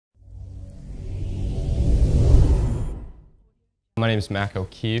My name is Mac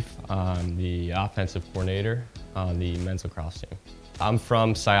O'Keefe. I'm the offensive coordinator on the men's lacrosse team. I'm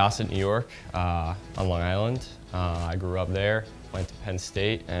from Syosset, New York, on Long Island. I grew up there, went to Penn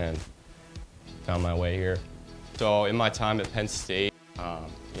State, and found my way here. So in my time at Penn State,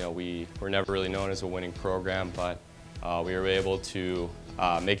 we were never really known as a winning program, but we were able to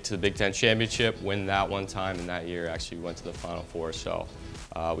make it to the Big Ten Championship, win that one time, and that year actually went to the Final Four. So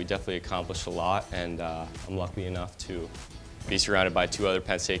we definitely accomplished a lot, and I'm lucky enough to be surrounded by two other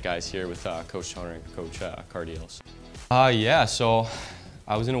Penn State guys here with Coach Toner and Coach Cardiels. Yeah, so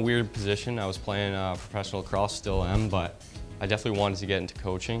I was in a weird position. I was playing professional lacrosse, still am, but I definitely wanted to get into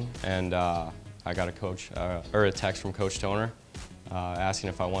coaching, and I got a text from Coach Toner asking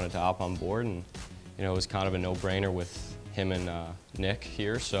if I wanted to hop on board, and it was kind of a no-brainer with him and Nick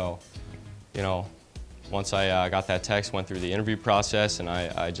here. So, once I got that text, went through the interview process, and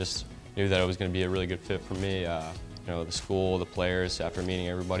I just knew that it was going to be a really good fit for me. The school, the players, after meeting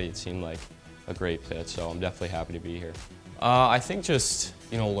everybody, it seemed like a great fit, so I'm definitely happy to be here. I think just,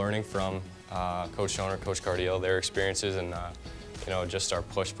 learning from Coach Toner, Coach Cardiel, their experiences, and, just our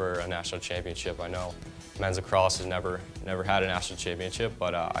push for a national championship. I know men's lacrosse has never had a national championship,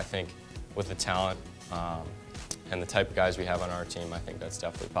 but I think with the talent and the type of guys we have on our team, I think that's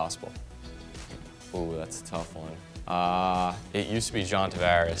definitely possible. Ooh, that's a tough one. It used to be John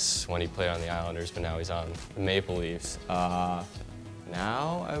Tavares when he played on the Islanders, but now he's on the Maple Leafs. Now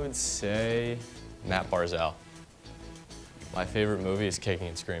I would say Matt Barzal. My favorite movie is Kicking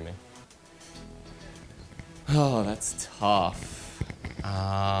and Screaming. Oh, that's tough.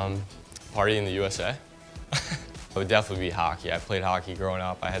 Party in the USA? It would definitely be hockey. I played hockey growing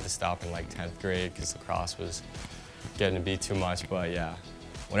up. I had to stop in like 10th grade because lacrosse was getting to be too much, but yeah.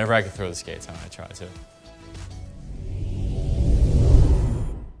 Whenever I could throw the skates on, I try to.